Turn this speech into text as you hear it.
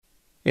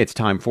It's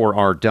time for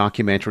our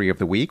documentary of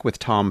the week with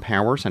Tom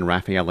Powers and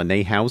Rafaela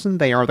Nehausen.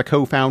 They are the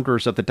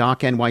co-founders of the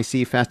Doc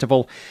NYC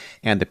Festival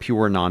and the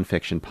Pure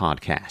Nonfiction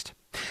Podcast.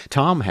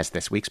 Tom has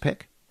this week's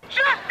pick.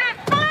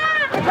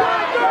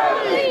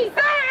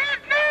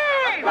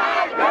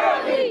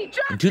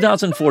 In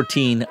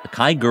 2014,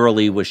 Kai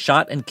Gurley was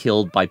shot and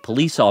killed by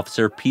police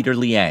officer Peter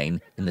Liang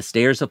in the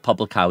stairs of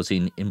public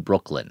housing in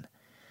Brooklyn.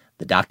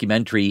 The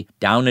documentary,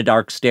 Down a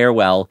Dark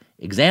Stairwell,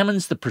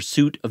 examines the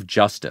pursuit of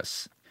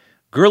justice.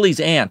 Gurley's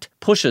aunt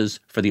pushes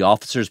for the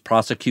officer's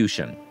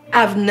prosecution.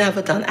 I've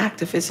never done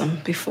activism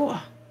before,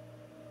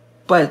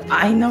 but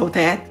I know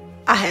that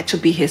I had to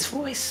be his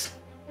voice.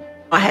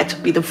 I had to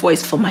be the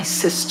voice for my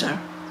sister,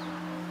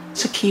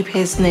 to keep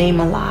his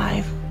name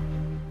alive.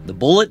 The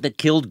bullet that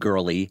killed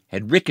Gurley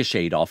had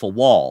ricocheted off a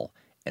wall,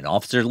 and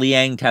Officer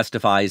Liang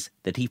testifies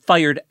that he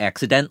fired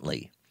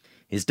accidentally.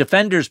 His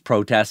defenders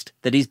protest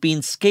that he's being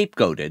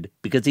scapegoated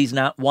because he's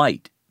not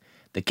white.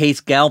 The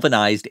case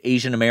galvanized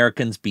Asian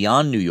Americans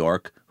beyond New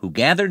York who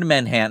gathered in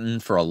Manhattan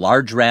for a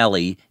large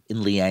rally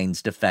in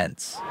Liang's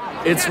defense.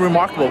 It's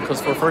remarkable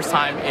because for the first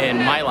time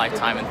in my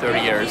lifetime, in 30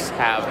 years,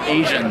 have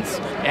Asians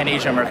and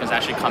Asian Americans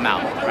actually come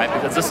out, right?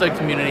 Because this is a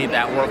community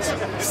that works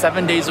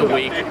 7 days a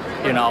week.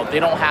 You know, they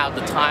don't have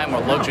the time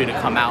or luxury to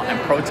come out and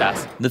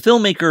protest. The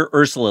filmmaker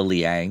Ursula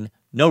Liang,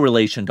 no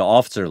relation to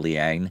Officer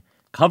Liang,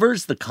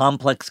 covers the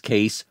complex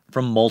case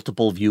from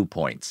multiple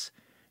viewpoints.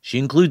 She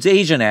includes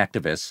Asian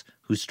activists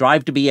who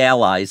strive to be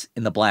allies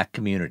in the black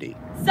community.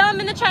 Some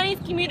in the Chinese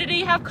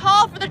community have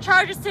called for the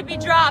charges to be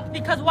dropped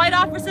because white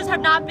officers have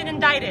not been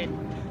indicted.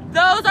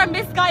 Those are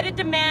misguided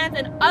demands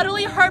and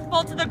utterly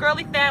hurtful to the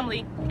Gurley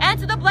family and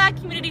to the black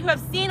community who have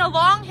seen a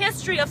long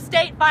history of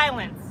state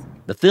violence.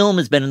 The film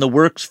has been in the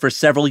works for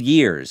several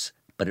years,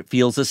 but it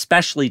feels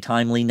especially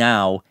timely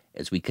now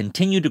as we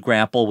continue to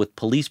grapple with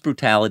police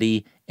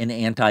brutality and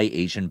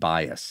anti-Asian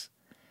bias.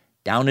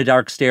 Down a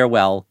Dark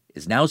Stairwell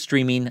is now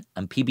streaming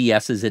on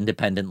PBS's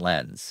Independent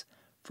Lens.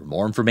 For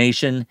more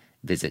information,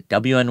 visit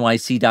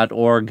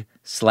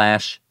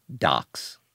wnyc.org/docs.